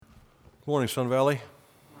Good morning, Sun Valley.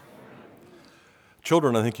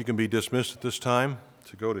 Children, I think you can be dismissed at this time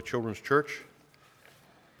to go to Children's Church.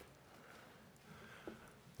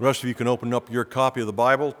 The rest of you can open up your copy of the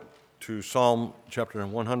Bible to Psalm chapter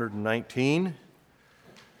 119.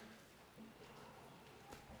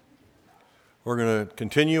 We're going to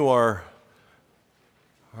continue our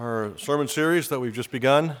sermon series that we've just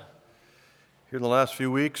begun here in the last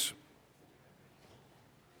few weeks.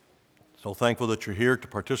 So thankful that you're here to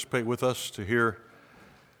participate with us, to hear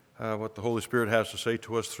what the Holy Spirit has to say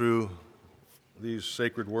to us through these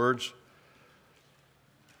sacred words.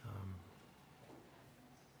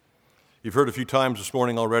 You've heard a few times this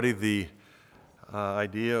morning already the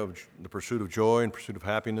idea of the pursuit of joy and pursuit of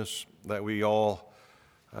happiness that we all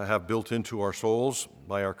have built into our souls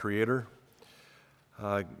by our Creator.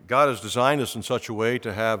 God has designed us in such a way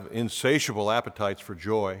to have insatiable appetites for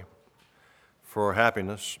joy, for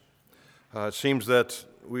happiness. It seems that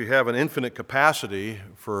we have an infinite capacity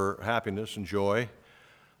for happiness and joy.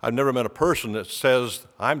 I've never met a person that says,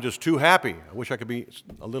 I'm just too happy. I wish I could be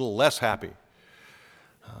a little less happy.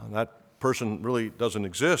 That person really doesn't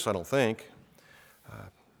exist, I don't think.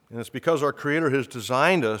 And it's because our Creator has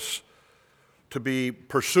designed us to be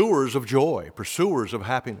pursuers of joy, pursuers of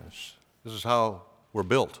happiness. This is how we're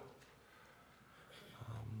built.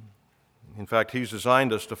 In fact, He's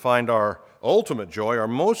designed us to find our ultimate joy, our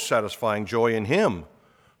most satisfying joy in Him,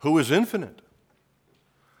 who is infinite.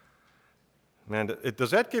 Man, does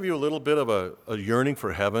that give you a little bit of a yearning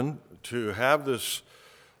for heaven, to have this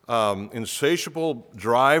insatiable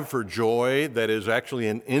drive for joy that is actually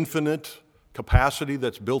an infinite capacity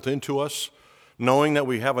that's built into us, knowing that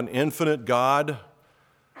we have an infinite God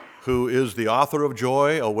who is the author of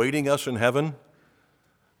joy awaiting us in heaven?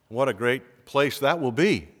 What a great place that will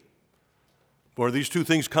be, where these two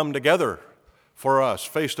things come together for us,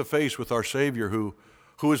 face to face with our Savior, who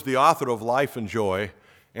is the author of life and joy,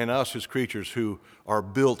 and us, His creatures, who are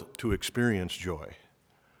built to experience joy.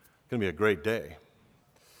 It's going to be a great day.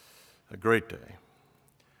 A great day.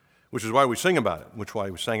 Which is why we sing about it, which is why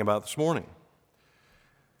we sang about it this morning.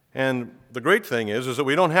 And the great thing is that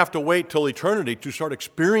we don't have to wait till eternity to start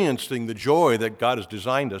experiencing the joy that God has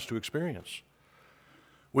designed us to experience.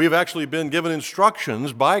 We have actually been given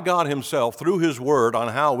instructions by God Himself through His Word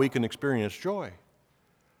on how we can experience joy,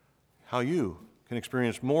 how you can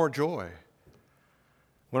experience more joy.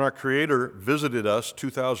 When our Creator visited us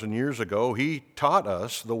 2,000 years ago, He taught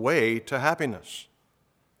us the way to happiness.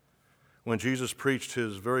 When Jesus preached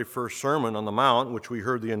His very first Sermon on the Mount, which we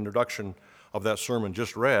heard the introduction of that sermon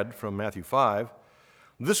just read from Matthew 5,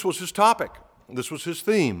 this was His topic, this was His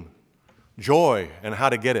theme, joy and how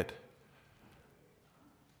to get it.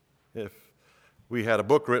 If we had a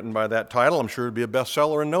book written by that title, I'm sure it would be a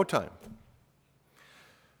bestseller in no time.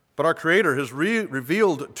 But our Creator has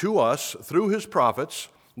revealed to us through His prophets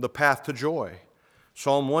the path to joy.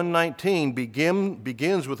 Psalm 119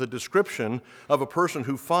 begins with a description of a person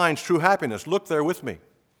who finds true happiness. Look there with me.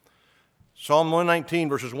 Psalm 119,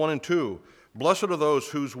 verses 1 and 2. Blessed are those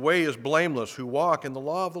whose way is blameless, who walk in the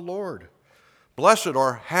law of the Lord. Blessed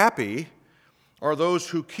or happy are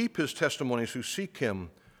those who keep His testimonies, who seek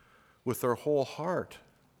Him with their whole heart.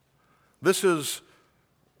 This is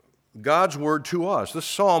God's word to us. This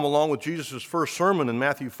psalm, along with Jesus' first sermon in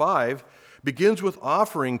Matthew 5, begins with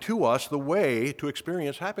offering to us the way to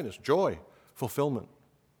experience happiness, joy, fulfillment.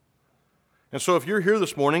 And so if you're here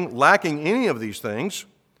this morning lacking any of these things,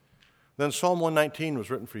 then Psalm 119 was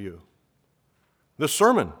written for you. This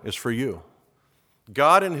sermon is for you.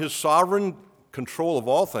 God, in His sovereign control of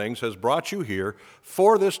all things, has brought you here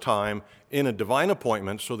for this time in a divine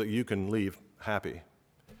appointment so that you can leave happy.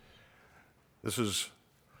 This is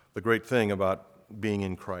the great thing about being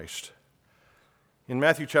in Christ. In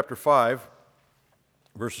Matthew chapter 5,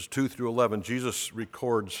 verses 2 through 11, Jesus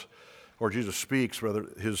speaks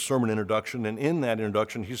His sermon introduction, and in that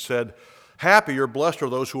introduction He said, happy or blessed are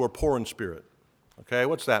those who are poor in spirit. Okay,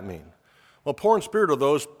 what's that mean? Well, poor in spirit are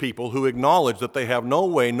those people who acknowledge that they have no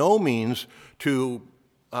way, no means to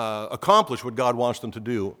accomplish what God wants them to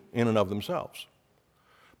do in and of themselves.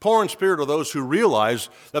 Poor in spirit are those who realize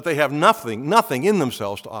that they have nothing in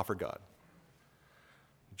themselves to offer God.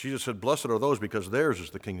 Jesus said, blessed are those because theirs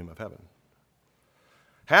is the kingdom of heaven.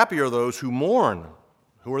 Happy are those who mourn.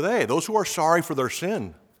 Who are they? Those who are sorry for their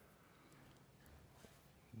sin,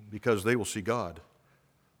 because they will see God.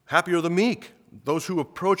 Happy are the meek, those who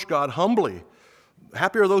approach God humbly.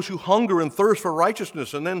 Happy are those who hunger and thirst for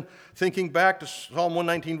righteousness. And then thinking back to Psalm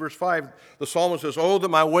 119, verse 5, the psalmist says, oh, that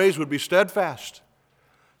my ways would be steadfast,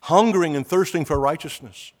 hungering and thirsting for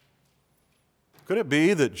righteousness. Could it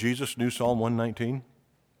be that Jesus knew Psalm 119?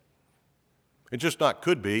 It just not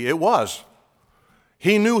could be, it was.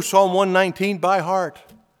 He knew Psalm 119 by heart.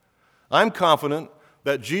 I'm confident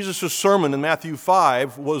that Jesus' sermon in Matthew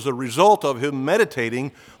 5 was a result of him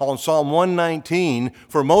meditating on Psalm 119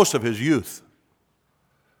 for most of his youth.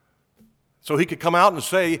 So he could come out and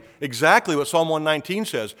say exactly what Psalm 119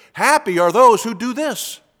 says. Happy are those who do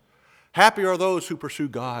this. Happy are those who pursue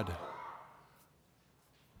God.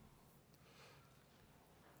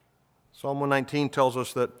 Psalm 119 tells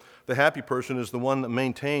us that the happy person is the one that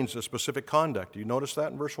maintains a specific conduct. Do you notice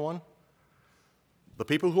that in verse 1? The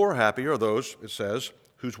people who are happy are those, it says,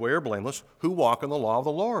 whose way are blameless, who walk in the law of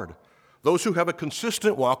the Lord. Those who have a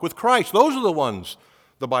consistent walk with Christ. Those are the ones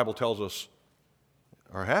the Bible tells us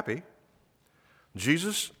are happy.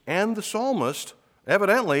 Jesus and the psalmist,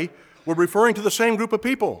 evidently, were referring to the same group of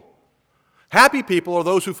people. Happy people are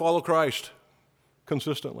those who follow Christ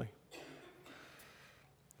consistently.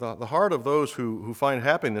 The heart of those who find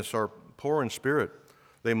happiness are poor in spirit.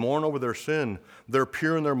 They mourn over their sin. They're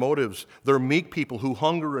pure in their motives. They're meek people who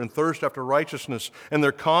hunger and thirst after righteousness, and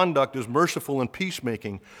their conduct is merciful and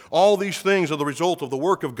peacemaking. All these things are the result of the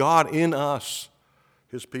work of God in us,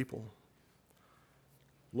 His people.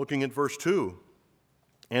 Looking at verse 2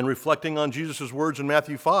 and reflecting on Jesus' words in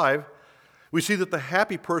Matthew 5, we see that the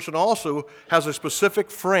happy person also has a specific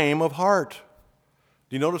frame of heart.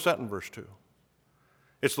 Do you notice that in verse 2?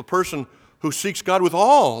 It's the person who seeks God with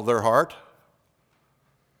all their heart.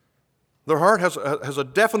 Their heart has a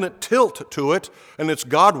definite tilt to it, and it's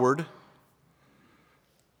Godward.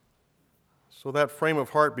 So that frame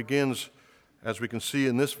of heart begins, as we can see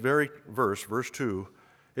in this very verse, verse 2,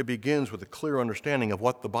 it begins with a clear understanding of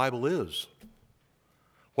what the Bible is.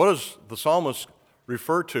 What does the psalmist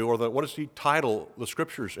refer to, or what does he title the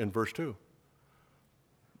scriptures in verse 2?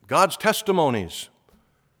 God's testimonies.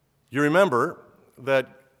 You remember that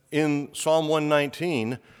in Psalm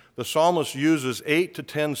 119, the psalmist uses 8 to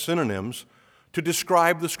 10 synonyms to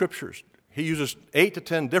describe the scriptures. He uses 8 to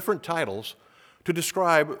 10 different titles to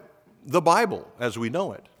describe the Bible as we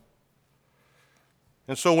know it.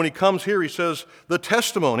 And so when he comes here, he says, the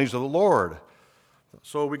testimonies of the Lord.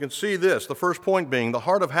 So we can see this, the first point being the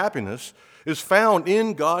heart of happiness is found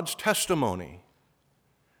in God's testimony.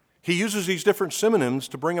 He uses these different synonyms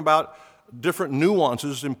to bring about different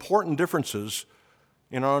nuances, important differences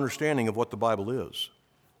in our understanding of what the Bible is.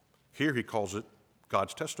 Here he calls it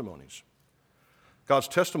God's testimonies. God's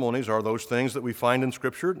testimonies are those things that we find in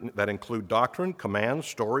Scripture that include doctrine, commands,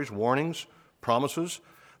 stories, warnings, promises.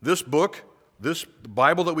 This book, this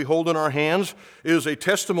Bible that we hold in our hands, is a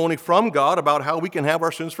testimony from God about how we can have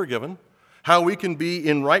our sins forgiven, how we can be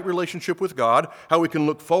in right relationship with God, how we can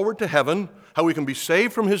look forward to heaven, how we can be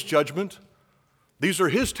saved from His judgment. These are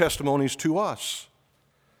His testimonies to us.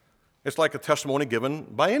 It's like a testimony given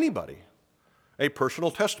by anybody. A personal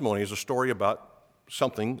testimony is a story about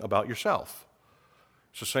something about yourself.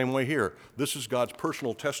 It's the same way here. This is God's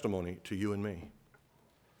personal testimony to you and me.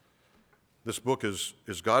 This book is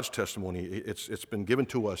God's testimony. It's been given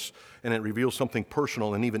to us, and it reveals something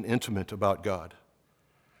personal and even intimate about God.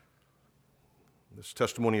 This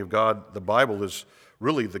testimony of God, the Bible, is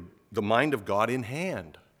really the mind of God in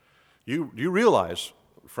hand. You realize,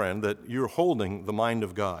 friend, that you're holding the mind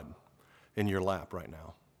of God in your lap right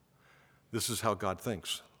now. This is how God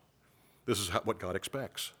thinks. This is what God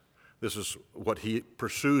expects. This is what He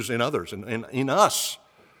pursues in others and in us.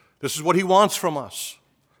 This is what He wants from us.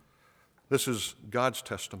 This is God's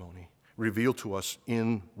testimony revealed to us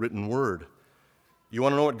in written word. You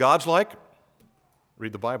want to know what God's like?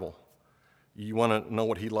 Read the Bible. You want to know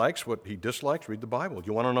what He likes, what He dislikes? Read the Bible.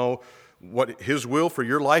 You want to know what His will for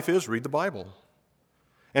your life is? Read the Bible.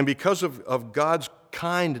 And because of God's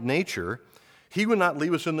kind nature, He would not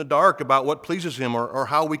leave us in the dark about what pleases Him or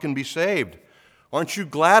how we can be saved. Aren't you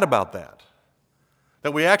glad about that?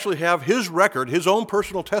 That we actually have His record, His own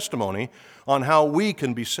personal testimony on how we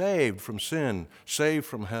can be saved from sin, saved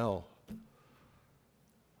from hell.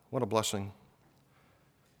 What a blessing.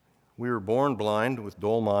 We were born blind with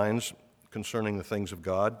dull minds concerning the things of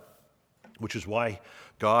God, which is why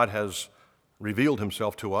God has revealed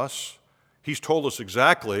Himself to us. He's told us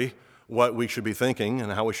exactly what we should be thinking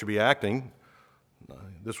and how we should be acting.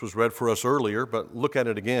 This was read for us earlier, but look at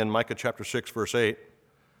it again, Micah chapter 6, verse 8.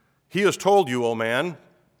 He has told you, O man,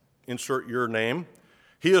 insert your name.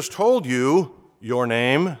 He has told you, your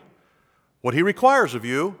name, what He requires of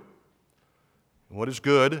you, what is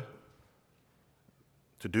good,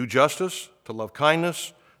 to do justice, to love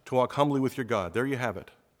kindness, to walk humbly with your God. There you have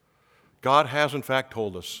it. God has, in fact,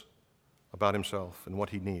 told us about Himself and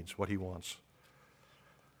what He needs, what He wants.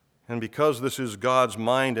 And because this is God's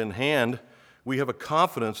mind and hand, we have a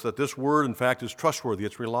confidence that this word, in fact, is trustworthy,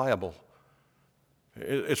 it's reliable.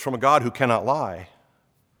 It's from a God who cannot lie.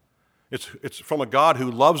 It's from a God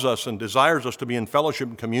who loves us and desires us to be in fellowship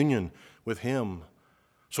and communion with Him.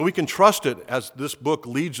 So we can trust it as this book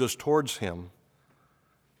leads us towards Him.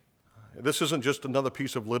 This isn't just another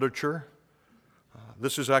piece of literature.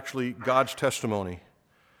 This is actually God's testimony.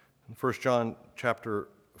 In 1 John chapter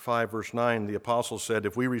 5, verse 9, the apostle said,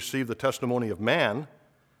 if we receive the testimony of man,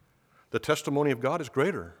 the testimony of God is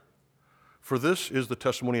greater. For this is the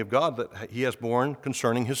testimony of God that He has borne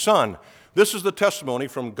concerning His Son. This is the testimony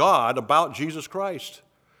from God about Jesus Christ.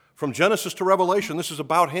 From Genesis to Revelation, this is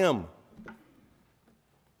about Him.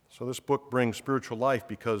 So this book brings spiritual life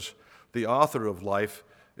because the author of life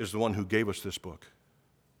is the one who gave us this book.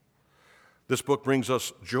 This book brings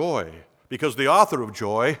us joy because the author of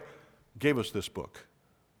joy gave us this book.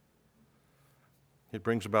 It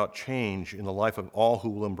brings about change in the life of all who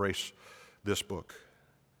will embrace this book.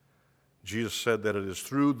 Jesus said that it is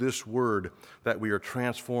through this word that we are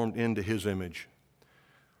transformed into His image.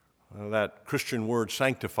 That Christian word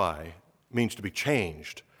sanctify means to be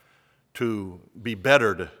changed, to be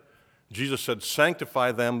bettered. Jesus said,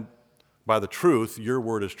 sanctify them by the truth. Your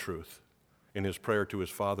word is truth, in His prayer to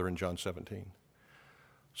His Father in John 17.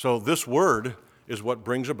 So this word is what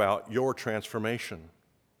brings about your transformation.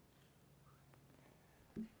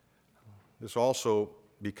 This also,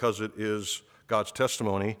 because it is God's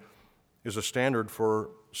testimony, is a standard for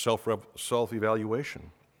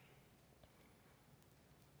self-evaluation.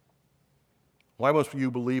 Why must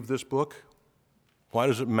you believe this book? Why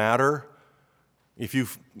does it matter if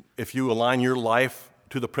you align your life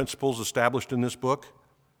to the principles established in this book?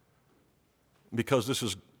 Because this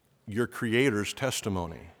is your Creator's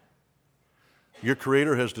testimony. Your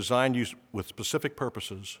Creator has designed you with specific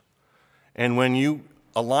purposes, and when you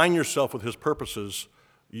align yourself with His purposes,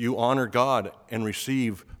 you honor God and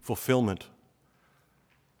receive fulfillment.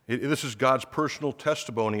 This is God's personal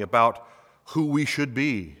testimony about who we should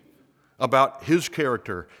be, about His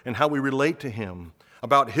character and how we relate to Him,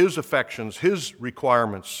 about His affections, His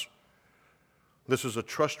requirements. This is a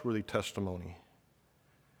trustworthy testimony.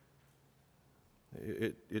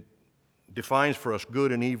 It defines for us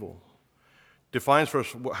good and evil, defines for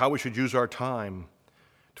us how we should use our time,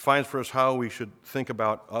 defines for us how we should think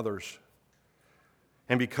about others.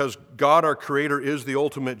 And because God, our Creator, is the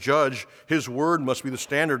ultimate judge, His word must be the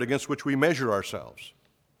standard against which we measure ourselves.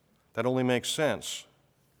 That only makes sense.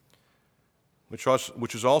 Which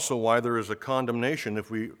is also why there is a condemnation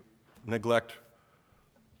if we neglect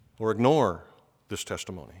or ignore this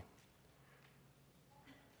testimony.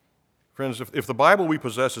 Friends, if the Bible we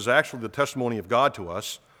possess is actually the testimony of God to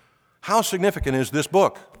us, how significant is this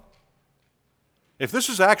book? If this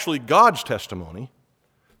is actually God's testimony,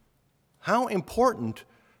 how important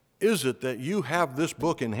is it that you have this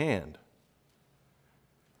book in hand?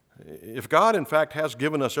 If God, in fact, has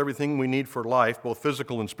given us everything we need for life, both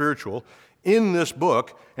physical and spiritual, in this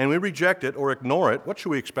book, and we reject it or ignore it, what should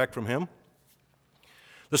we expect from Him?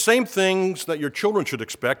 The same things that your children should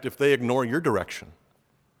expect if they ignore your direction.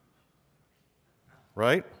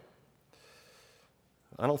 Right?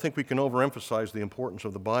 I don't think we can overemphasize the importance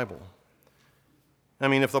of the Bible. I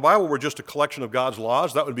mean, if the Bible were just a collection of God's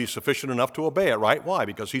laws, that would be sufficient enough to obey it, right? Why?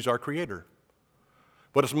 Because He's our Creator.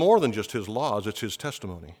 But it's more than just His laws, it's His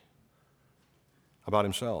testimony about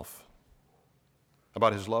Himself,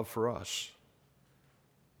 about His love for us.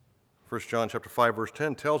 1 John chapter 5, verse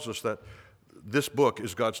 10 tells us that this book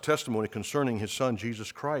is God's testimony concerning His Son,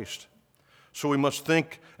 Jesus Christ. So we must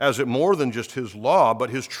think as it more than just His law, but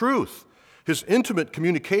His truth, His intimate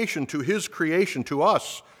communication to His creation, to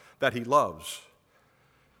us, that He loves.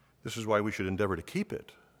 This is why we should endeavor to keep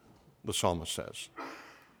it, the psalmist says.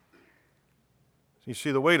 You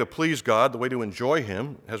see, the way to please God, the way to enjoy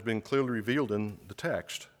Him, has been clearly revealed in the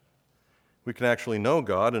text. We can actually know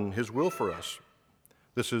God and His will for us.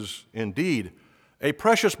 This is indeed a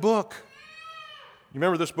precious book. You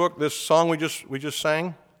remember this book, this song we just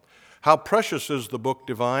sang? How precious is the book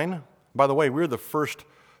divine. By the way, we're the first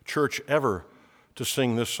church ever to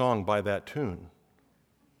sing this song by that tune.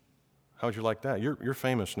 How'd you like that? You're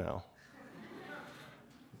famous now.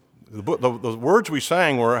 The words we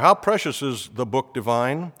sang were, how precious is the book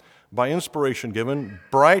divine, by inspiration given,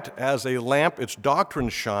 bright as a lamp its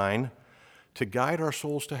doctrines shine, to guide our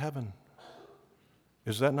souls to heaven.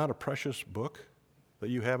 Is that not a precious book that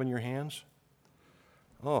you have in your hands?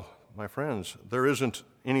 Oh, my friends, there isn't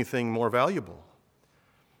anything more valuable.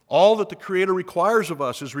 All that the Creator requires of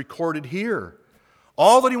us is recorded here.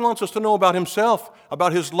 All that He wants us to know about Himself,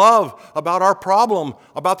 about His love, about our problem,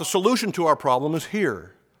 about the solution to our problem is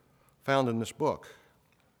here, found in this book.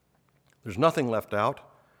 There's nothing left out.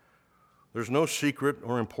 There's no secret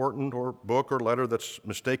or important or book or letter that's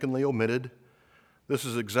mistakenly omitted. This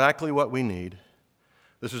is exactly what we need.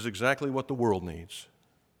 This is exactly what the world needs.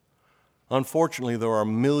 Unfortunately, there are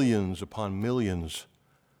millions upon millions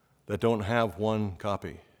that don't have one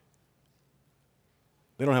copy.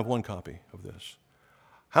 They don't have one copy of this.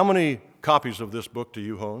 How many copies of this book do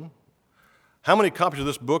you own? How many copies of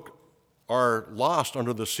this book are lost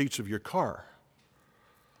under the seats of your car?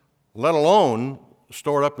 Let alone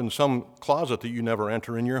stored up in some closet that you never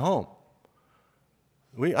enter in your home.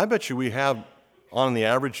 I bet you we have, on the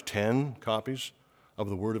average, 10 copies of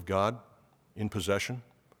the Word of God in possession.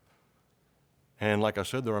 And like I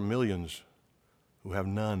said, there are millions who have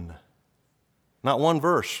none. Not one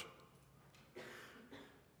verse.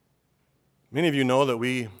 Many of you know that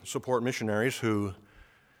we support missionaries who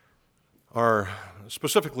are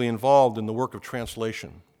specifically involved in the work of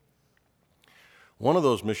translation. One of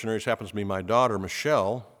those missionaries happens to be my daughter,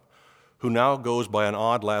 Michelle, who now goes by an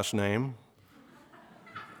odd last name.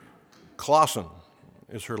 Clausen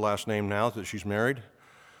is her last name now that she's married.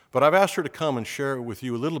 But I've asked her to come and share with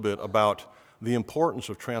you a little bit about the importance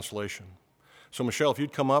of translation. So Michelle, if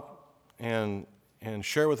you'd come up and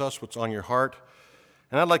share with us what's on your heart,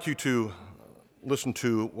 and I'd like you to listen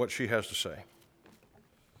to what she has to say.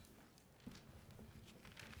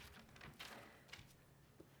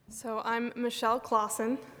 So I'm Michelle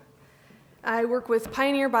Clausen. I work with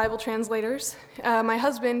Pioneer Bible Translators. My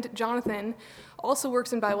husband, Jonathan, also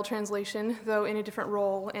works in Bible translation, though in a different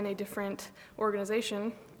role in a different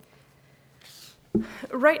organization.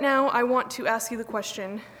 Right now, I want to ask you the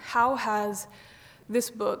question, how has this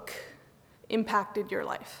book impacted your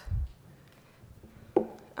life?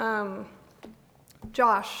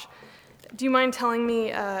 Josh, do you mind telling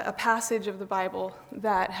me a passage of the Bible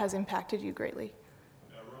that has impacted you greatly?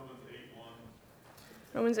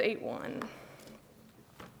 Romans 8:1.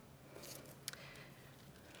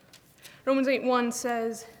 Romans 8:1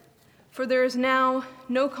 says, "For there is now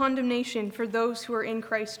no condemnation for those who are in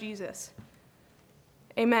Christ Jesus."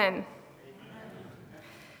 Amen.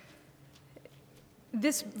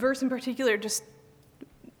 This verse in particular just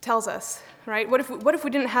tells us, right? What if we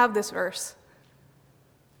didn't have this verse?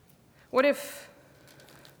 What if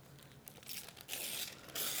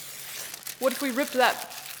we ripped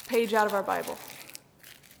that page out of our Bible?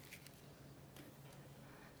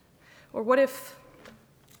 Or what if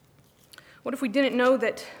we didn't know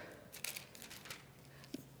that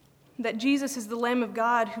Jesus is the Lamb of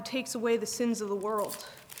God who takes away the sins of the world?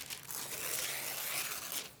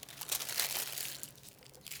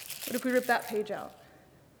 What if we ripped that page out?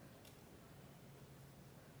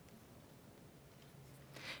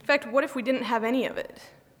 In fact, what if we didn't have any of it?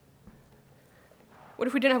 What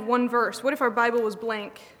if we didn't have one verse? What if our Bible was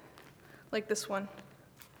blank, like this one?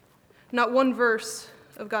 Not one verse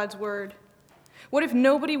of God's Word. What if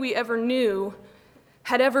nobody we ever knew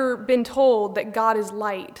had ever been told that God is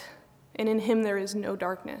light and in him there is no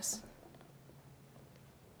darkness?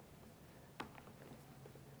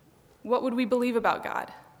 What would we believe about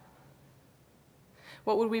God?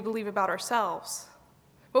 What would we believe about ourselves?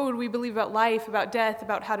 What would we believe about life, about death,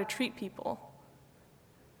 about how to treat people?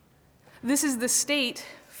 This is the state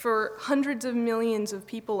for hundreds of millions of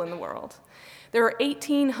people in the world. There are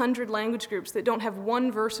 1,800 language groups that don't have one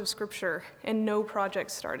verse of Scripture and no project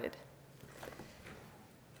started.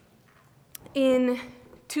 In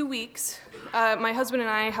 2 weeks, my husband and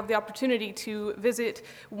I have the opportunity to visit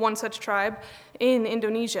one such tribe in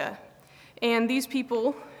Indonesia. And these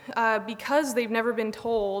people, because they've never been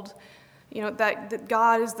told, that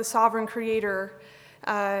God is the sovereign creator,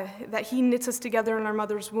 that he knits us together in our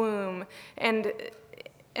mother's womb, and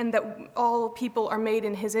that all people are made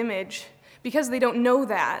in his image, because they don't know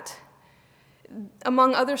that,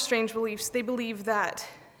 among other strange beliefs, they believe that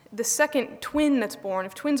the second twin that's born,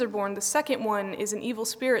 if twins are born, the second one is an evil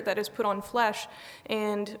spirit that is put on flesh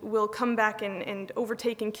and will come back and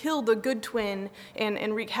overtake and kill the good twin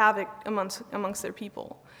and wreak havoc amongst their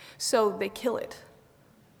people. So they kill it.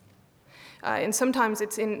 And sometimes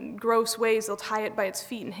it's in gross ways. They'll tie it by its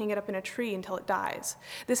feet and hang it up in a tree until it dies.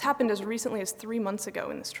 This happened as recently as 3 months ago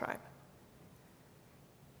in this tribe,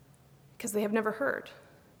 because they have never heard.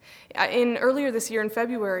 Earlier this year in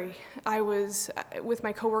February, I was with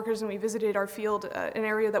my coworkers and we visited our field, an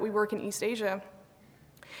area that we work in East Asia.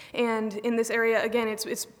 And in this area, again,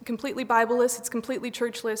 it's completely Bibleless, it's completely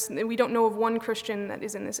churchless, and we don't know of one Christian that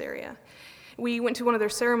is in this area. We went to one of their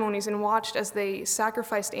ceremonies and watched as they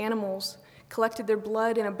sacrificed animals, collected their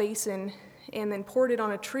blood in a basin, and then poured it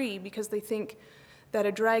on a tree because they think that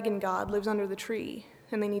a dragon god lives under the tree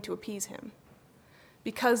and they need to appease him,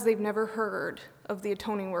 because they've never heard of the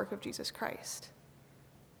atoning work of Jesus Christ.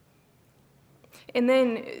 And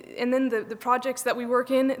then the projects that we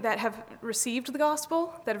work in that have received the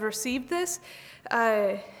gospel, that have received this,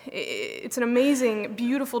 it's an amazing,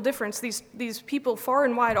 beautiful difference. These people far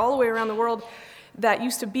and wide, all the way around the world, that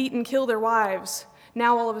used to beat and kill their wives,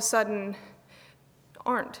 now all of a sudden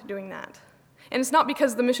aren't doing that. And it's not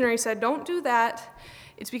because the missionary said, don't do that.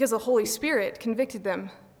 It's because the Holy Spirit convicted them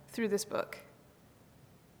through this book.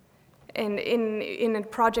 And in a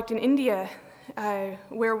project in India,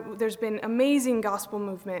 where there's been amazing gospel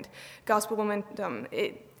movement, gospel momentum,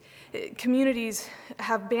 communities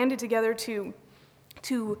have banded together to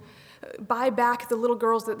buy back the little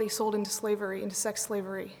girls that they sold into slavery, into sex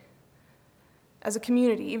slavery, as a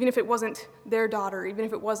community, even if it wasn't their daughter, even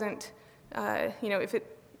if it wasn't,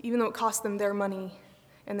 even though it cost them their money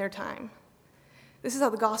and their time. This is how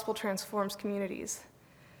the gospel transforms communities.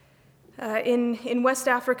 In West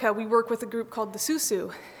Africa, we work with a group called the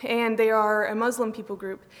Susu, and they are a Muslim people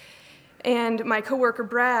group. And my coworker,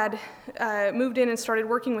 Brad, moved in and started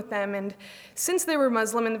working with them. And since they were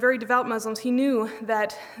Muslim and very devout Muslims, he knew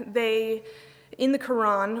that they, in the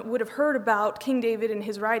Quran, would have heard about King David and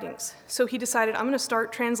his writings. So he decided, I'm going to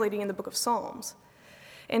start translating in the book of Psalms.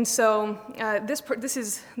 And so this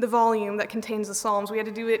is the volume that contains the Psalms. We had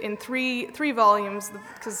to do it in three volumes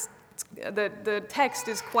because the text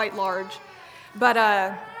is quite large.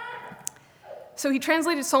 But so he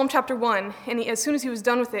translated Psalm chapter 1, and as soon as he was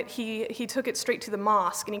done with it, he took it straight to the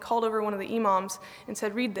mosque, and he called over one of the imams and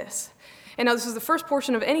said, read this. And now this was the first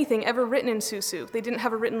portion of anything ever written in Susu. They didn't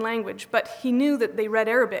have a written language, but he knew that they read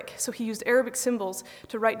Arabic, so he used Arabic symbols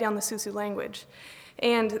to write down the Susu language.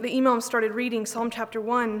 And the imam started reading Psalm chapter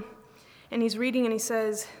 1, and he's reading and he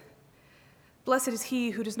says, blessed is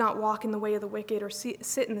he who does not walk in the way of the wicked or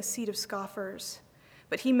sit in the seat of scoffers,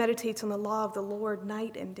 but he meditates on the law of the Lord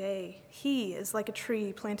night and day. He is like a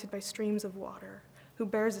tree planted by streams of water, who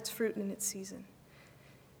bears its fruit in its season.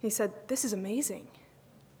 He said, this is amazing.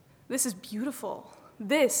 This is beautiful.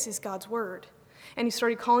 This is God's word. And he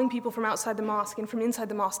started calling people from outside the mosque and from inside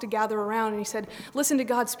the mosque to gather around, and he said, listen to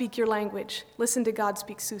God speak your language. Listen to God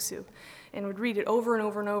speak Susu. And would read it over and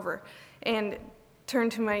over and over. And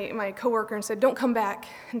turned to my coworker and said, don't come back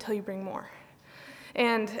until you bring more.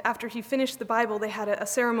 And after he finished the Bible, they had a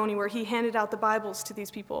ceremony where he handed out the Bibles to these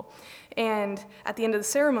people. And at the end of the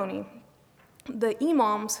ceremony, the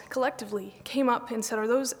imams collectively came up and said, are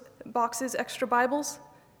those boxes extra Bibles?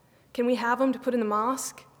 Can we have them to put in the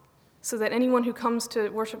mosque so that anyone who comes to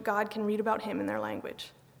worship God can read about him in their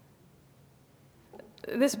language?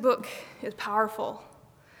 This book is powerful.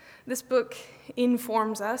 This book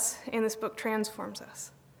informs us, and this book transforms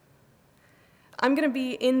us. I'm going to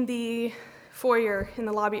be in the foyer in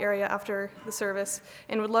the lobby area after the service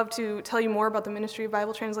and would love to tell you more about the Ministry of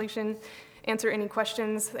Bible Translation, answer any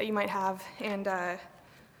questions that you might have, and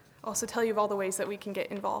also tell you of all the ways that we can get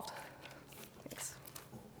involved. Thanks.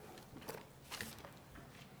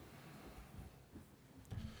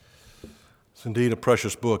 It's indeed a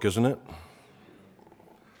precious book, isn't it?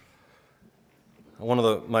 One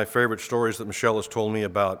of my favorite stories that Michelle has told me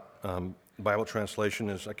about Bible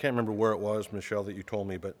translation is, I can't remember where it was, Michelle, that you told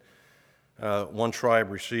me, but one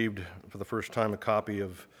tribe received for the first time a copy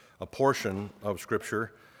of a portion of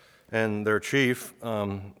Scripture, and their chief,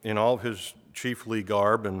 in all of his chiefly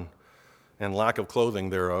garb and lack of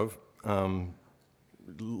clothing thereof,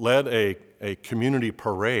 led a community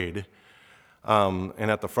parade,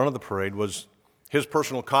 and at the front of the parade was his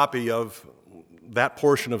personal copy of that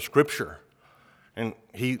portion of Scripture. And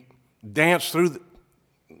he danced through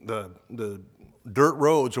the dirt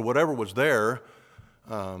roads or whatever was there.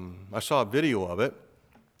 I saw a video of it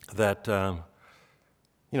that,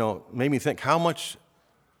 made me think, how much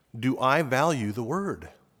do I value the Word?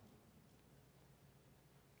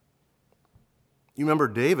 You remember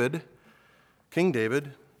David, King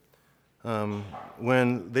David,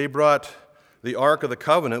 when they brought the Ark of the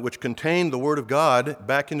Covenant, which contained the Word of God,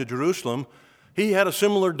 back into Jerusalem, he had a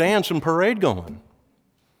similar dance and parade going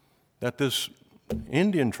that this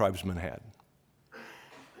Indian tribesman had.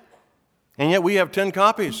 And yet we have 10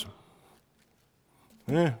 copies.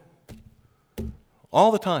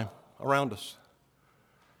 All the time around us.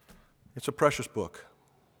 It's a precious book.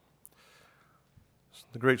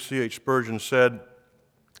 The great C.H. Spurgeon said,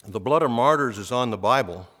 the blood of martyrs is on the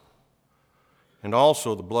Bible, and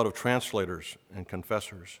also the blood of translators and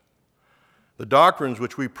confessors. The doctrines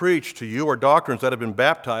which we preach to you are doctrines that have been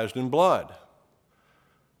baptized in blood.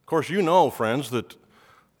 Of course, you know, friends, that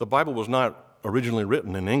the Bible was not originally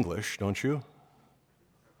written in English, don't you?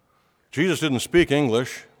 Jesus didn't speak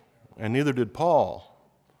English, and neither did Paul.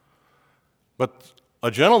 But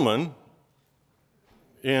a gentleman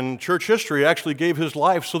in church history actually gave his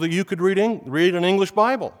life so that you could read an English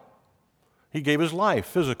Bible. He gave his life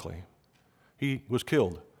physically. He was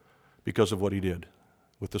killed because of what he did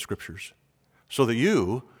with the Scriptures, so that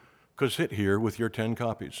you could sit here with your 10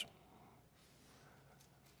 copies.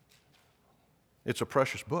 It's a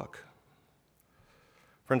precious book.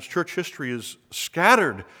 Friends, church history is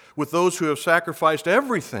scattered with those who have sacrificed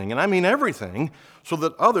everything, and I mean everything, so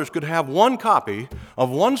that others could have one copy of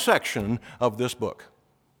one section of this book.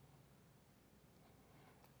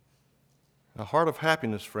 The heart of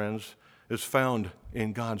happiness, friends, is found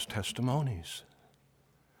in God's testimonies.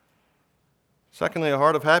 Secondly, a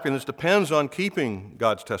heart of happiness depends on keeping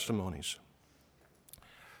God's testimonies.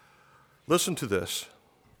 Listen to this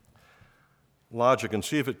logic and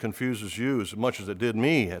see if it confuses you as much as it did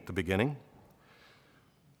me at the beginning.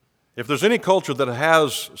 If there's any culture that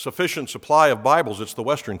has sufficient supply of Bibles, it's the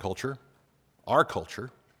Western culture, our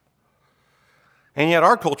culture. And yet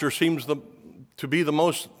our culture seems to be the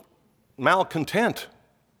most malcontent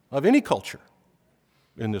of any culture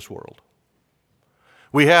in this world.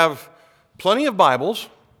 We have plenty of Bibles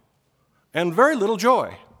and very little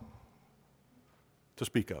joy to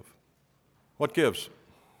speak of. What gives?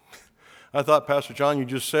 I thought, Pastor John, you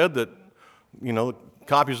just said that,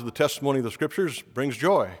 copies of the testimony of the Scriptures brings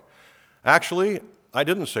joy. Actually, I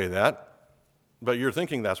didn't say that, but you're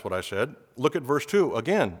thinking that's what I said. Look at verse 2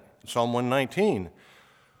 again, Psalm 119.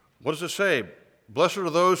 What does it say? Blessed are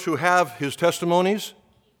those who have his testimonies.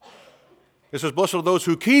 It says, blessed are those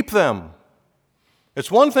who keep them. It's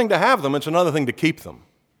one thing to have them, it's another thing to keep them,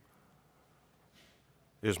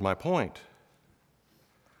 is my point.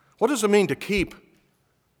 What does it mean to keep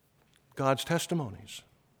God's testimonies?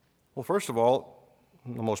 Well, first of all,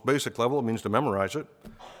 on the most basic level, it means to memorize it.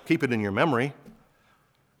 Keep it in your memory.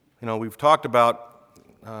 We've talked about,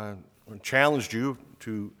 challenged you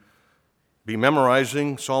to be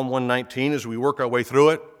memorizing Psalm 119 as we work our way through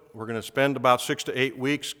it. We're going to spend about 6 to 8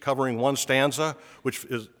 weeks covering one stanza, which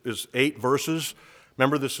is 8 verses.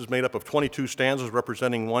 Remember, this is made up of 22 stanzas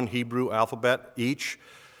representing one Hebrew alphabet each.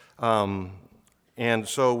 And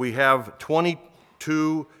so we have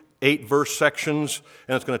 22 8-verse sections,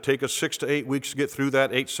 and it's going to take us 6 to 8 weeks to get through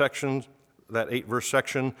that 8-verse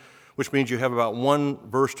section, which means you have about 1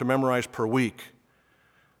 verse to memorize per week.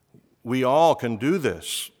 We all can do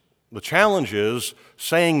this. The challenge is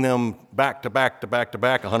saying them back to back to back to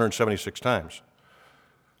back 176 times,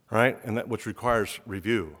 right? And that which requires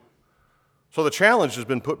review. So the challenge has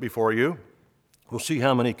been put before you. We'll see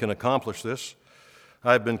how many can accomplish this.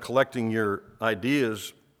 I've been collecting your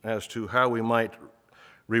ideas as to how we might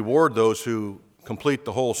reward those who complete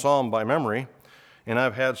the whole psalm by memory, and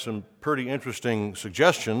I've had some pretty interesting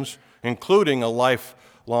suggestions, including a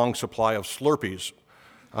lifelong supply of Slurpees.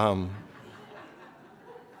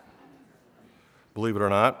 Believe it or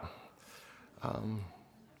not.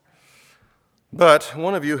 But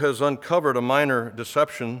one of you has uncovered a minor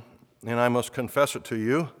deception, and I must confess it to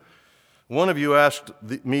you. One of you asked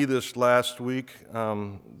me this last week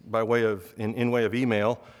by way of in way of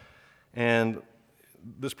email, and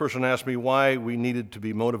this person asked me why we needed to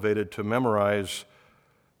be motivated to memorize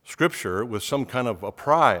Scripture with some kind of a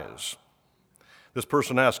prize. This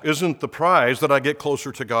person asked, isn't the prize that I get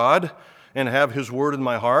closer to God and have His Word in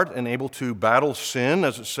my heart and able to battle sin,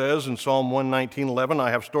 as it says in Psalm 119:11, I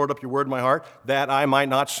have stored up your Word in my heart that I might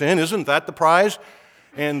not sin? Isn't that the prize?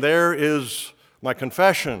 And there is my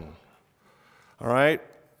confession. All right?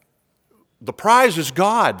 The prize is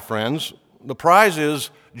God, friends. The prize is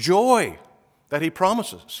joy that He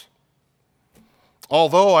promises.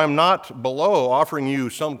 Although I'm not below offering you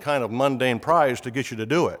some kind of mundane prize to get you to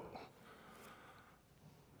do it.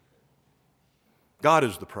 God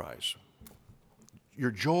is the prize.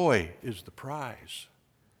 Your joy is the prize.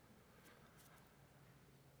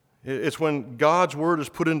 It's when God's Word is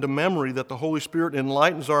put into memory that the Holy Spirit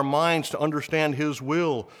enlightens our minds to understand His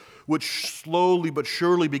will, which slowly but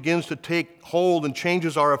surely begins to take hold and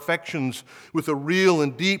changes our affections with a real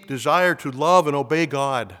and deep desire to love and obey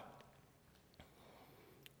God,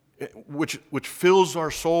 which fills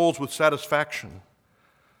our souls with satisfaction.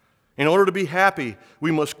 In order to be happy,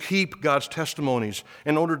 we must keep God's testimonies.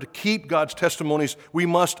 In order to keep God's testimonies, we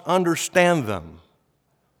must understand them,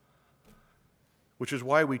 which is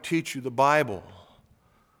why we teach you the Bible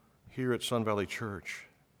here at Sun Valley Church.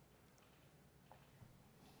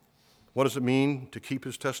 What does it mean to keep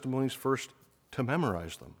His testimonies? First, to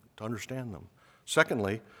memorize them, to understand them.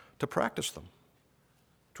 Secondly, to practice them,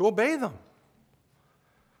 to obey them.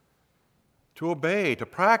 To obey, to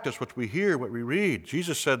practice what we hear, what we read.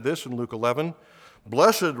 Jesus said this in Luke 11,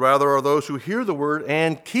 blessed rather are those who hear the word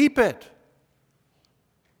and keep it.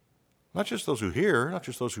 Not just those who hear, not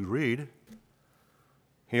just those who read.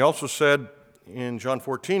 He also said in John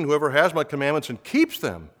 14, whoever has my commandments and keeps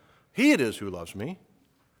them, he it is who loves me.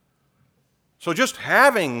 So just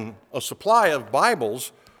having a supply of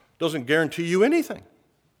Bibles doesn't guarantee you anything.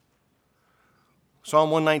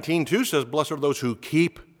 Psalm 119:2 says, blessed are those who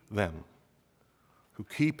keep them, who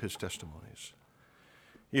keep his testimonies.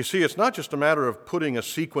 You see, it's not just a matter of putting a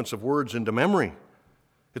sequence of words into memory.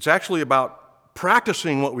 It's actually about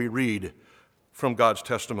practicing what we read from God's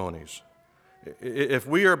testimonies. If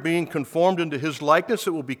we are being conformed into his likeness,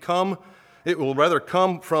 it will rather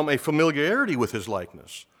come from a familiarity with his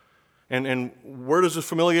likeness. And where does this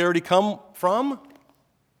familiarity come from?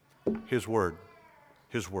 His Word.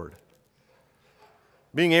 His Word.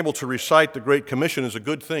 Being able to recite the Great Commission is a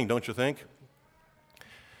good thing, don't you think?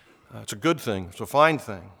 It's a good thing. It's a fine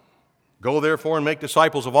thing. Go therefore and make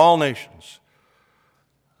disciples of all nations.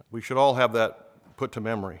 We should all have that put to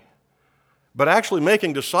memory. But actually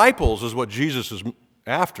making disciples is what Jesus is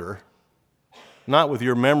after, not with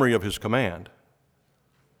your memory of his command.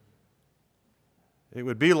 It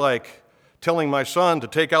would be like telling my son to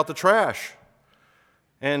take out the trash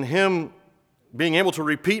and him being able to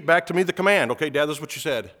repeat back to me the command. Okay, Dad, this is what you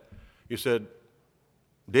said. You said,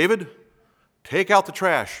 David, take out the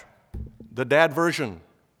trash. The dad version.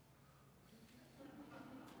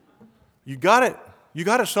 You got it. You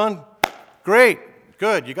got it, son. Great.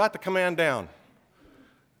 Good. You got the command down.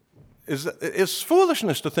 It's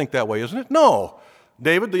foolishness to think that way, isn't it? No.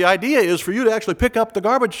 David, the idea is for you to actually pick up the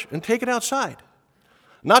garbage and take it outside.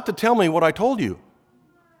 Not to tell me what I told you.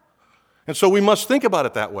 And so we must think about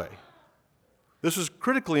it that way. This is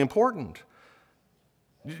critically important.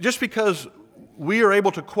 Just because we are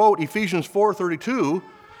able to quote Ephesians 4:32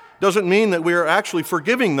 doesn't mean that we are actually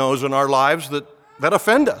forgiving those in our lives that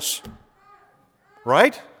offend us.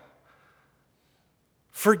 Right?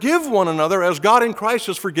 Forgive one another as God in Christ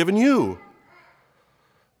has forgiven you.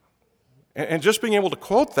 And just being able to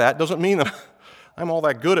quote that doesn't mean that I'm all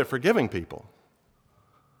that good at forgiving people.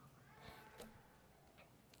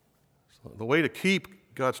 So the way to keep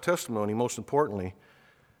God's testimony, most importantly,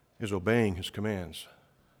 is obeying his commands.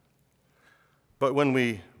 But when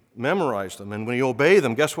we memorize them and when we obey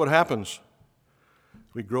them, guess what happens?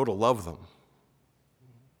 We grow to love them.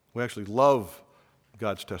 We actually love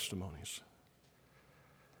God's testimonies.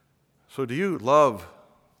 So do you love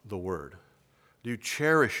the Word? Do you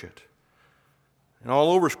cherish it? And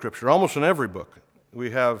all over Scripture, almost in every book,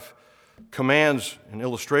 we have commands and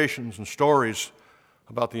illustrations and stories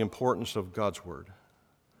about the importance of God's Word.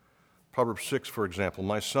 Proverbs 6, for example,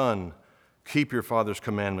 my son, keep your father's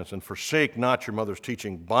commandments and forsake not your mother's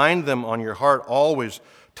teaching. Bind them on your heart always.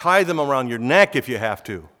 Tie them around your neck if you have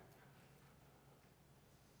to.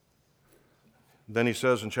 Then he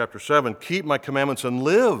says in chapter 7, keep my commandments and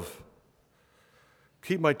live.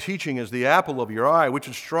 Keep my teaching as the apple of your eye. We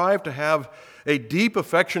should strive to have a deep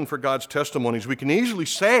affection for God's testimonies. We can easily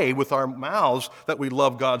say with our mouths that we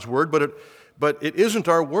love God's word, but it isn't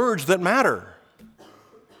our words that matter.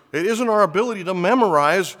 It isn't our ability to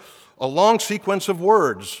memorize a long sequence of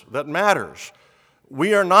words that matters.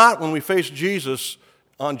 We are not, when we face Jesus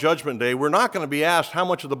on Judgment Day, we're not going to be asked how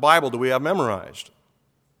much of the Bible do we have memorized.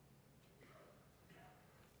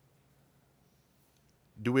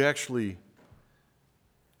 Do we actually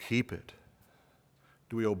keep it?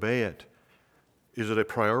 Do we obey it? Is it a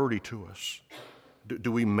priority to us?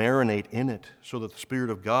 Do we marinate in it so that the Spirit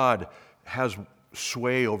of God has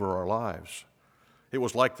sway over our lives? It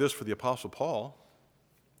was like this for the Apostle Paul.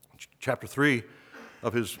 Chapter 3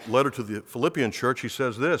 of his letter to the Philippian church, he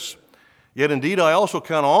says this, yet indeed I also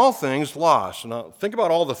count all things lost. Now think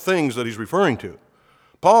about all the things that he's referring to.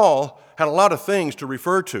 Paul had a lot of things to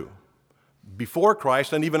refer to before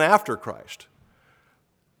Christ and even after Christ.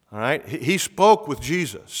 All right? He spoke with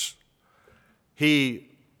Jesus. He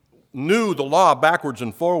knew the law backwards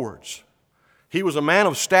and forwards. He was a man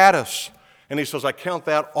of status. And he says, I count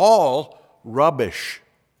that all rubbish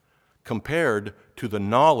compared to the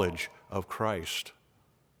knowledge of Christ,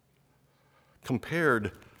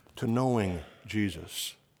 compared to knowing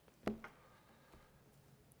Jesus.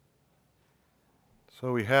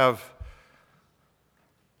 So we have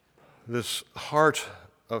this heart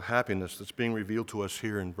of happiness that's being revealed to us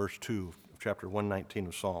here in verse 2 of chapter 119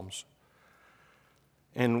 of Psalms.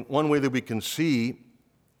 And one way that we can see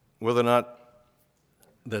whether or not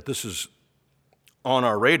that this is on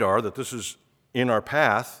our radar, that this is in our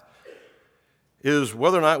path, is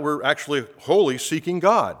whether or not we're actually wholly seeking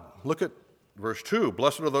God. Look at verse 2.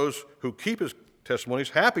 Blessed are those who keep his testimonies.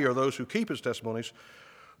 Happy are those who keep his testimonies,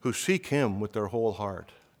 who seek him with their whole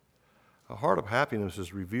heart. A heart of happiness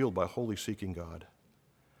is revealed by wholly seeking God.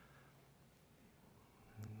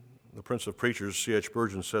 The Prince of Preachers, C.H.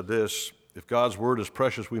 Spurgeon, said this: "If God's word is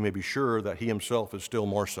precious, we may be sure that he himself is still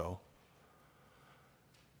more so."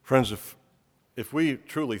 Friends, if we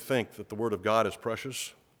truly think that the word of God is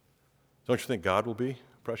precious, don't you think God will be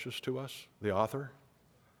precious to us, the author?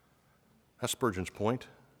 That's Spurgeon's point.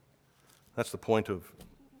 That's the point of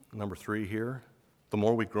number 3 here. The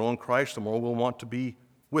more we grow in Christ, the more we'll want to be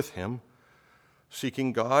with him.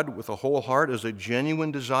 Seeking God with a whole heart is a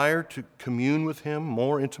genuine desire to commune with him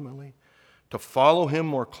more intimately, to follow him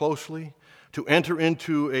more closely, to enter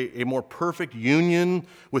into a more perfect union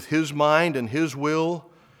with his mind and his will,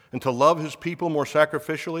 and to love his people more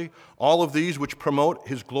sacrificially, all of these which promote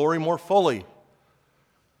his glory more fully.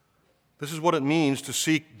 This is what it means to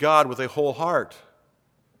seek God with a whole heart.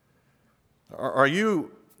 Are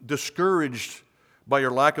you discouraged by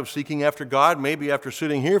your lack of seeking after God? Maybe after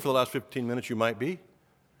sitting here for the last 15 minutes you might be.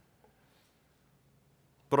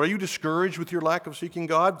 But are you discouraged with your lack of seeking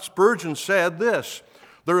God? Spurgeon said this: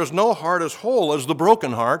 "There is no heart as whole as the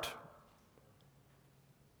broken heart."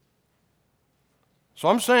 So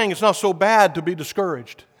I'm saying it's not so bad to be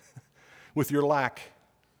discouraged with your lack.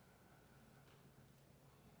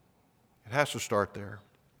 It has to start there.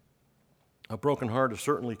 A broken heart is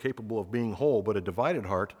certainly capable of being whole, but a divided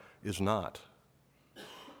heart is not.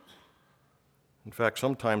 In fact,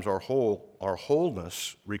 sometimes our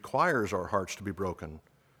wholeness requires our hearts to be broken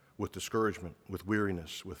with discouragement, with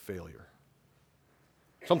weariness, with failure.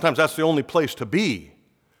 Sometimes that's the only place to be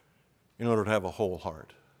in order to have a whole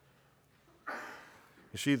heart.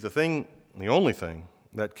 You see, the only thing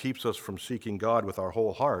that keeps us from seeking God with our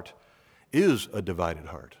whole heart is a divided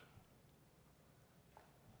heart.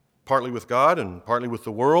 Partly with God and partly with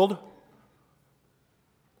the world.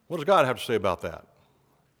 What does God have to say about that?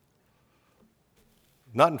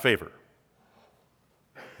 Not in favor.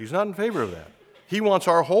 He's not in favor of that. He wants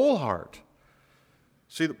our whole heart.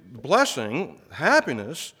 See, the blessing,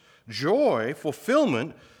 happiness, joy,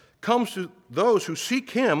 fulfillment comes to those who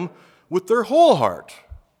seek him with their whole heart.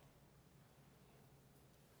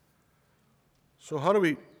 So how do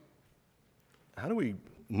we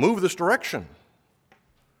move this direction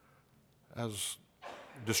as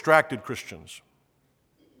distracted Christians?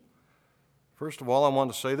 First of all, I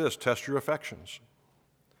want to say this: test your affections.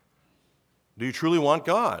 Do you truly want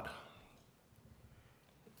God?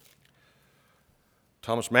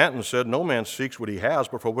 Thomas Manton said, "No man seeks what he has,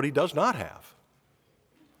 but for what he does not have."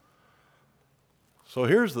 So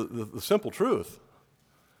here's the simple truth.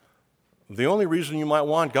 The only reason you might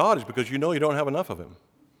want God is because you know you don't have enough of him.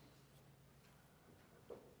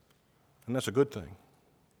 And that's a good thing.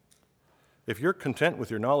 If you're content with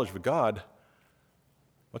your knowledge of God,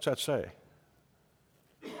 what's that say?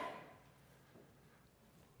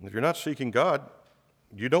 If you're not seeking God,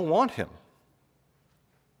 you don't want him.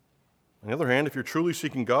 On the other hand, if you're truly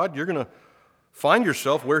seeking God, you're going to find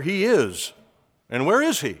yourself where he is. And where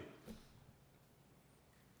is he?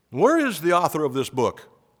 Where is the author of this book?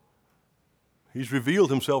 He's revealed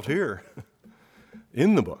himself here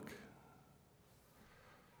in the book.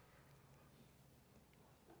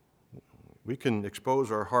 We can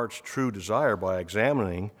expose our heart's true desire by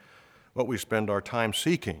examining what we spend our time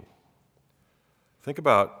seeking. Think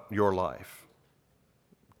about your life.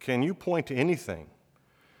 Can you point to anything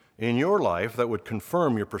in your life that would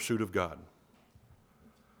confirm your pursuit of God?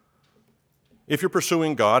 If you're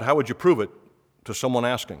pursuing God, how would you prove it to someone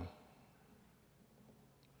asking?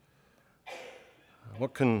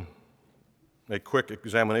 What can a quick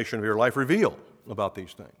examination of your life reveal about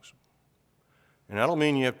these things? And I don't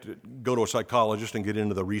mean you have to go to a psychologist and get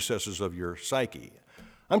into the recesses of your psyche.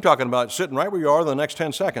 I'm talking about sitting right where you are the next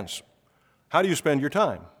 10 seconds. How do you spend your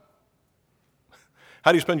time?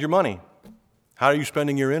 How do you spend your money? How are you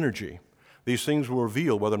spending your energy? These things will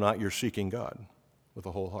reveal whether or not you're seeking God with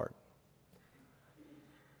a whole heart.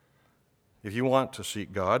 If you want to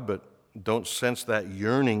seek God but don't sense that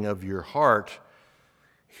yearning of your heart,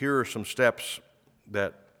 here are some steps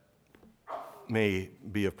that may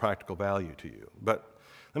be of practical value to you. But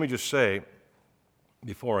let me just say,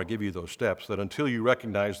 before I give you those steps, that until you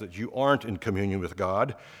recognize that you aren't in communion with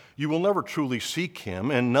God, you will never truly seek him,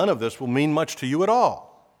 and none of this will mean much to you at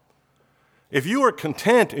all. If you are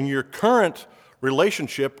content in your current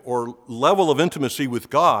relationship or level of intimacy with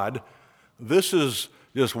God, this is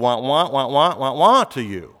just want to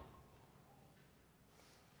you.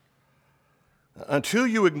 Until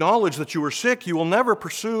you acknowledge that you are sick, you will never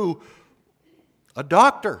pursue a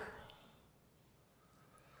doctor.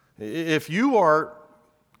 If you are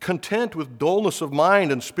content with dullness of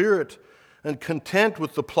mind and spirit and content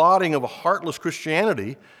with the plodding of a heartless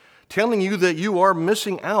Christianity, telling you that you are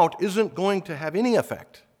missing out isn't going to have any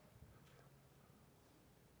effect.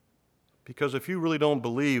 Because if you really don't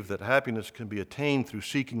believe that happiness can be attained through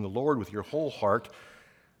seeking the Lord with your whole heart,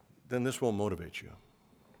 then this won't motivate you.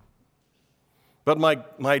 But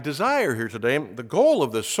my desire here today, the goal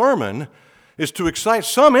of this sermon, is to excite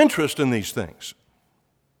some interest in these things,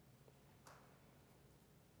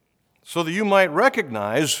 so that you might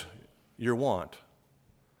recognize your want,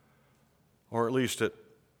 or at least a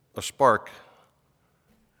spark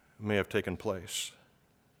may have taken place.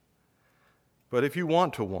 But if you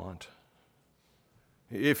want to want,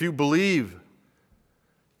 if you believe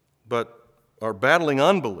but are battling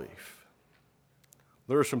unbelief,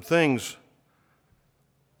 there are some things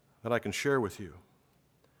that I can share with you.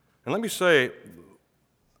 And let me say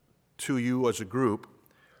to you as a group,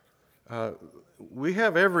 we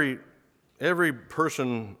have every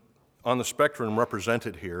person on the spectrum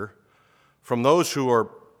represented here, from those who are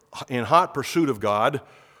in hot pursuit of God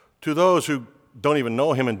to those who don't even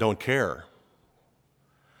know Him and don't care.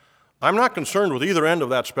 I'm not concerned with either end of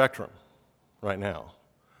that spectrum right now.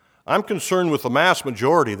 I'm concerned with the mass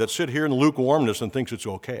majority that sit here in lukewarmness and thinks it's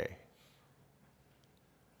okay.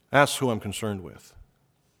 That's who I'm concerned with.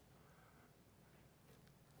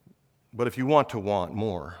 But if you want to want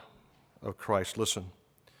more of Christ, listen.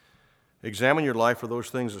 Examine your life for those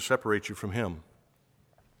things that separate you from Him.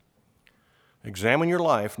 Examine your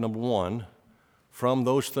life, number one, from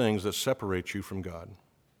those things that separate you from God.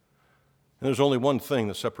 And there's only one thing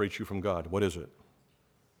that separates you from God. What is it?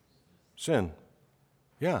 Sin.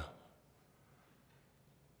 Yeah.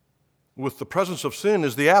 With the presence of sin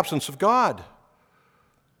is the absence of God.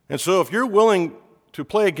 And so if you're willing to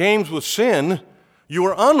play games with sin, you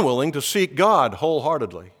are unwilling to seek God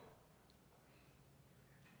wholeheartedly.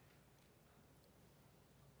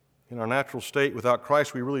 In our natural state, without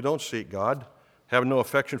Christ, we really don't seek God, have no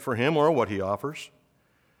affection for Him or what He offers.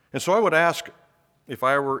 And so I would ask, if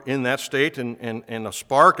I were in that state and a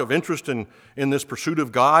spark of interest in this pursuit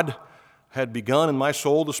of God had begun in my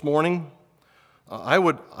soul this morning, I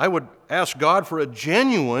would ask God for a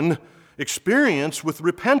genuine experience with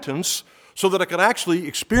repentance so that I could actually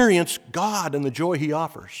experience God and the joy He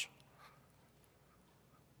offers.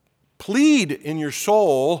 Plead in your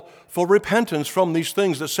soul for repentance from these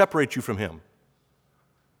things that separate you from Him.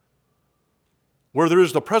 Where there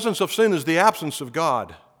is the presence of sin is the absence of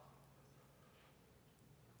God.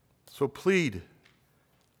 So plead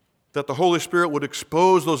that the Holy Spirit would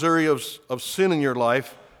expose those areas of sin in your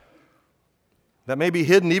life that may be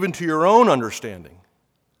hidden even to your own understanding,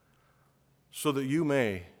 so that you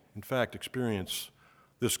may, in fact, experience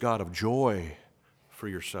this God of joy for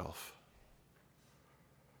yourself.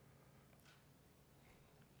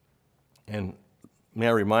 And may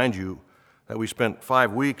I remind you that we spent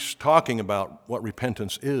 5 weeks talking about what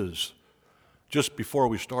repentance is just before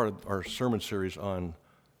we started our sermon series on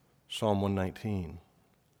Psalm 119,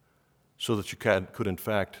 so that you could in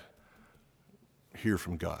fact hear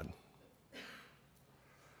from God.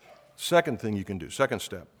 Second thing you can do, second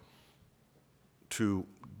step to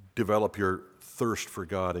develop your thirst for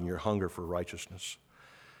God and your hunger for righteousness,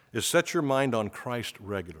 is set your mind on Christ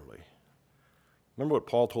regularly. Remember what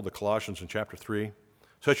Paul told the Colossians in chapter 3?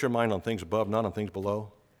 Set your mind on things above, not on things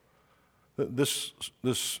below. This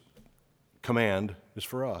command is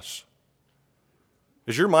for us.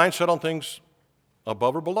 Is your mind set on things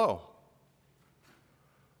above or below?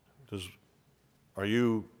 Are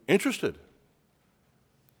you interested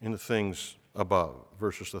in the things above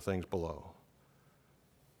versus the things below?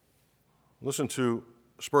 Listen to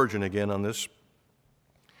Spurgeon again on this.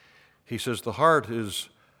 He says, the heart is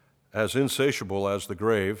as insatiable as the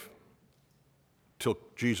grave till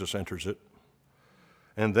Jesus enters it,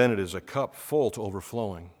 and then it is a cup full to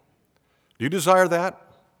overflowing. Do you desire that?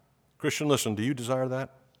 Christian, listen, do you desire that?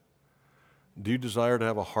 Do you desire to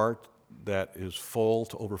have a heart that is full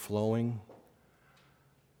to overflowing?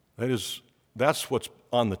 That's what's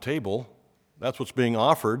on the table. That's what's being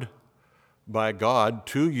offered by God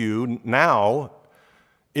to you now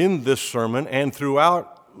in this sermon and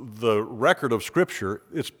throughout the record of Scripture.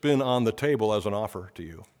 It's been on the table as an offer to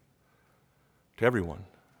you, to everyone.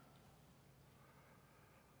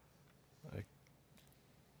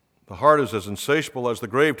 The heart is as insatiable as the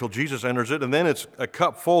grave till Jesus enters it, and then it's a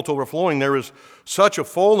cup full to overflowing. There is such a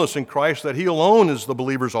fullness in Christ that He alone is the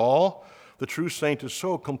believer's all. The true saint is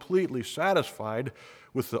so completely satisfied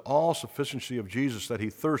with the all-sufficiency of Jesus that he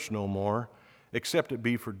thirsts no more, except it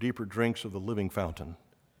be for deeper drinks of the living fountain.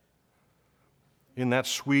 In that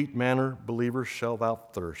sweet manner, believer, shall thou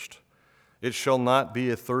thirst. It shall not be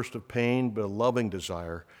a thirst of pain, but a loving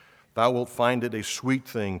desire. Thou wilt find it a sweet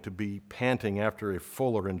thing to be panting after a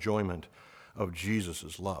fuller enjoyment of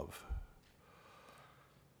Jesus' love.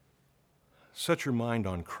 Set your mind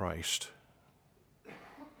on Christ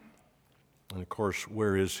And of course,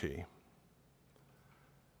 where is he?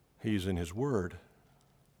 He's in his word.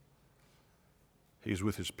 He's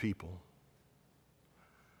with his people.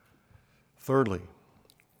 Thirdly,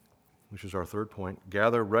 which is our third point,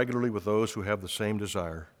 gather regularly with those who have the same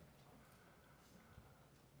desire.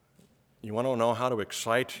 You want to know how to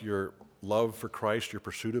excite your love for Christ, your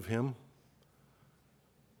pursuit of him?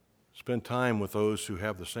 Spend time with those who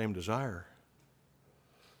have the same desire.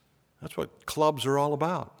 That's what clubs are all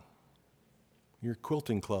about. Your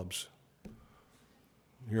quilting clubs,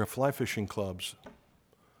 your fly fishing clubs,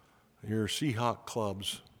 your Seahawk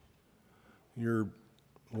clubs, your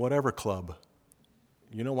whatever club.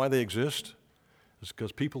 You know why they exist? It's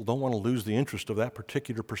because people don't want to lose the interest of that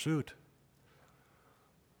particular pursuit.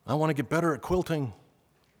 I want to get better at quilting.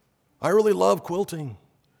 I really love quilting.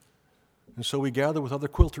 And so we gather with other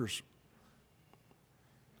quilters.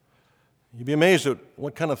 You'd be amazed at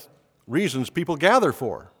what kind of reasons people gather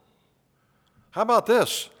for. How about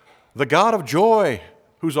this? The God of joy,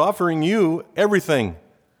 who's offering you everything.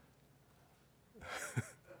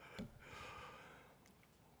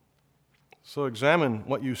 So examine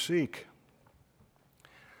what you seek.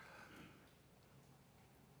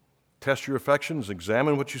 Test your affections,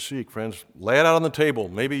 examine what you seek, friends. Lay it out on the table.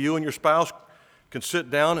 Maybe you and your spouse can sit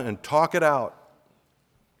down and talk it out.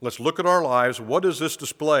 Let's look at our lives. What does this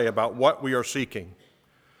display about what we are seeking?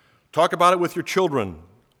 Talk about it with your children.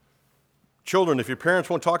 Children, if your parents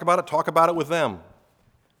won't talk about it with them.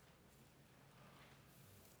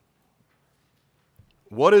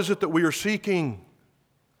 What is it that we are seeking?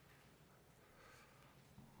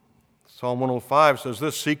 Psalm 105 says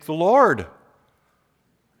this, seek the Lord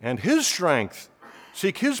and his strength.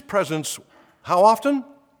 Seek his presence. How often?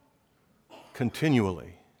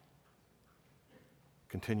 Continually.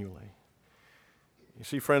 Continually. You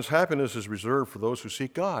see, friends, happiness is reserved for those who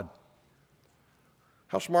seek God.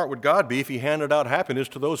 How smart would God be if he handed out happiness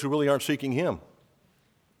to those who really aren't seeking him,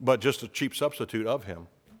 but just a cheap substitute of him?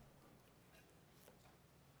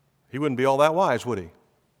 He wouldn't be all that wise, would he?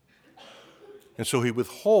 And so he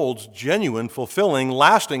withholds genuine, fulfilling,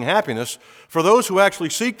 lasting happiness for those who actually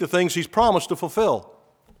seek the things he's promised to fulfill.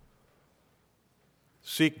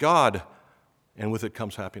 Seek God, and with it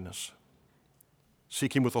comes happiness.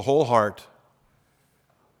 Seek him with a whole heart.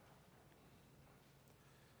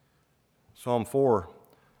 Psalm 4,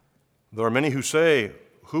 there are many who say,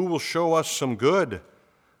 who will show us some good?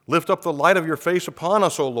 Lift up the light of your face upon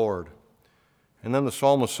us, O Lord. And then the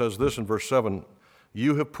psalmist says this in verse 7,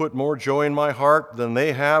 you have put more joy in my heart than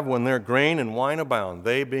they have when their grain and wine abound,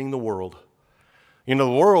 they being the world. You know,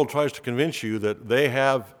 the world tries to convince you that they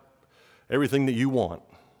have everything that you want,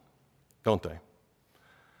 don't they?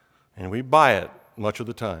 And we buy it much of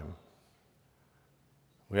the time.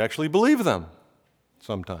 We actually believe them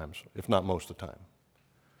sometimes, if not most of the time.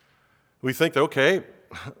 We think that, okay,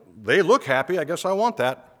 they look happy, I guess I want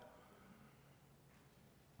that.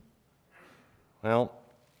 Well,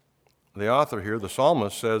 the author here, the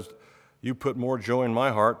psalmist, says, you put more joy in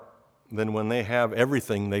my heart than when they have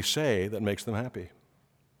everything they say that makes them happy.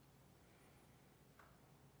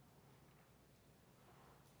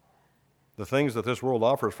 The things that this world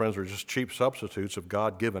offers, friends, are just cheap substitutes of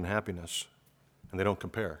God-given happiness, and they don't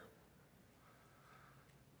compare.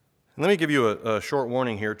 And let me give you a short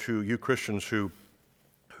warning here to you Christians who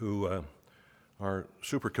are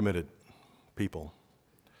super committed people.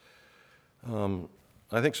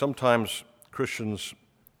 I think sometimes Christians,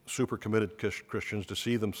 super committed Christians,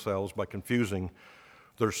 deceive themselves by confusing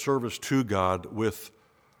their service to God with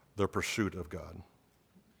their pursuit of God.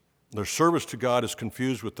 Their service to God is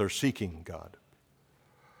confused with their seeking God.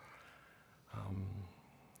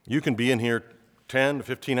 You can be in here 10 to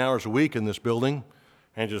 15 hours a week in this building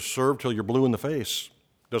and just serve till you're blue in the face.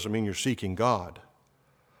 Doesn't mean you're seeking God.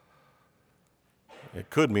 It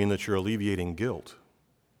could mean that you're alleviating guilt.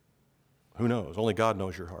 Who knows? Only God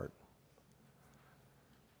knows your heart.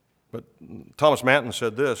 But Thomas Manton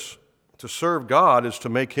said this, to serve God is to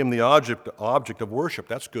make him the object of worship.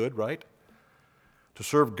 That's good, right? To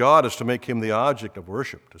serve God is to make him the object of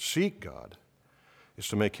worship. To seek God is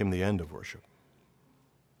to make him the end of worship.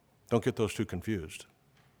 Don't get those two confused.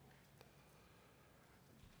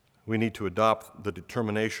 We need to adopt the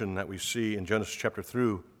determination that we see in Genesis chapter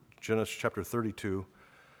 32,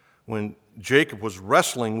 when Jacob was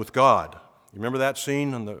wrestling with God. You remember that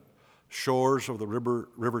scene on the shores of the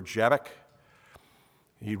river Jabbok?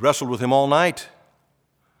 He wrestled with him all night.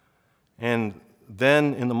 And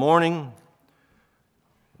then in the morning,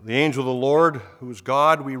 the angel of the Lord, who is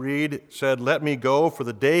God, we read, said, let me go, for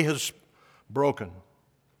the day has broken.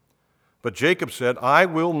 But Jacob said, I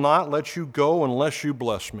will not let you go unless you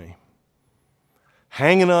bless me.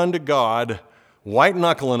 hanging on to God,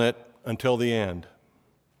 white-knuckling it until the end,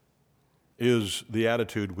 is the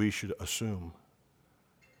attitude we should assume.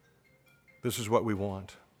 This is what we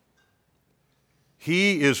want.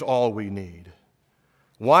 He is all we need.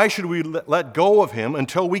 Why should we let go of him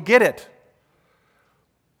until we get it?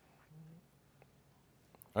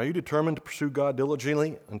 Are you determined to pursue God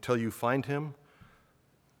diligently until you find him?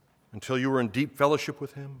 Until you are in deep fellowship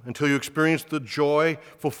with him? Until you experience the joy,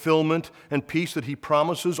 fulfillment, and peace that he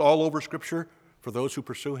promises all over Scripture for those who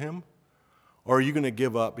pursue him? Or are you going to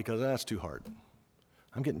give up because that's too hard?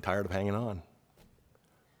 I'm getting tired of hanging on.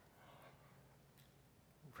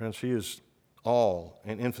 Friends, he is all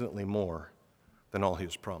and infinitely more than all he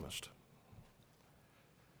has promised.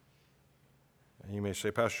 And you may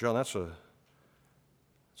say, Pastor John, it's a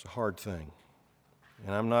hard thing.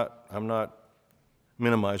 And I'm not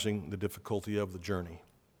minimizing the difficulty of the journey.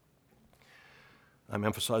 I'm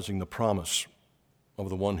emphasizing the promise of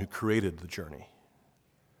the one who created the journey.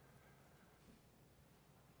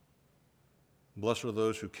 Blessed are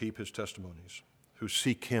those who keep his testimonies, who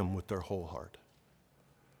seek him with their whole heart.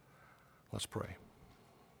 Let's pray.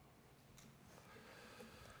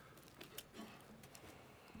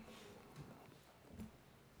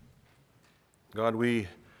 God, we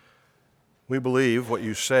believe what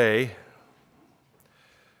you say,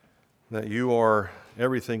 that you are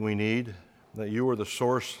everything we need, that you are the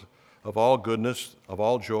source of all goodness, of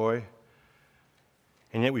all joy,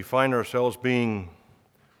 and yet we find ourselves being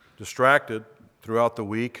distracted throughout the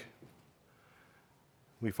week.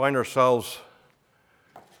 We find ourselves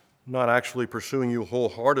not actually pursuing you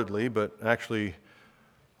wholeheartedly, but actually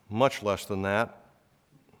much less than that.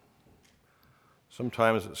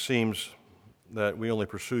 Sometimes it seems that we only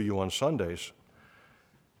pursue you on Sundays,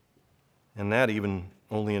 and that even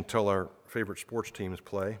only until our favorite sports teams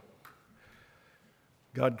play.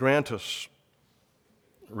 God, grant us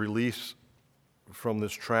release from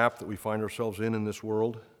this trap that we find ourselves in this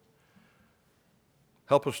world.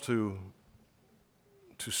 Help us to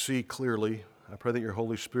see clearly. I pray that your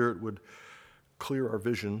Holy Spirit would clear our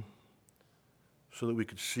vision so that we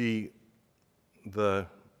could see the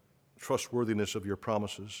trustworthiness of your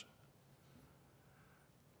promises.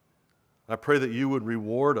 I pray that you would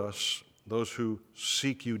reward us, those who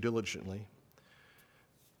seek you diligently,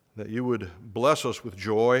 that you would bless us with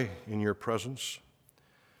joy in your presence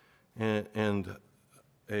and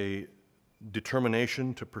a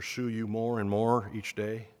determination to pursue you more and more each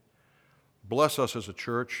day. Bless us as a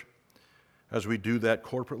church as we do that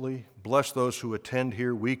corporately. Bless those who attend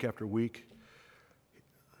here week after week,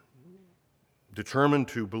 determined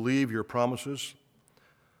to believe your promises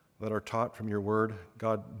that are taught from your word.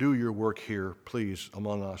 God, do your work here, please,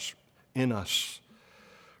 among us, in us,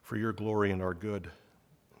 for your glory and our good.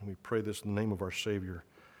 And we pray this in the name of our Savior,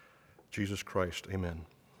 Jesus Christ. Amen.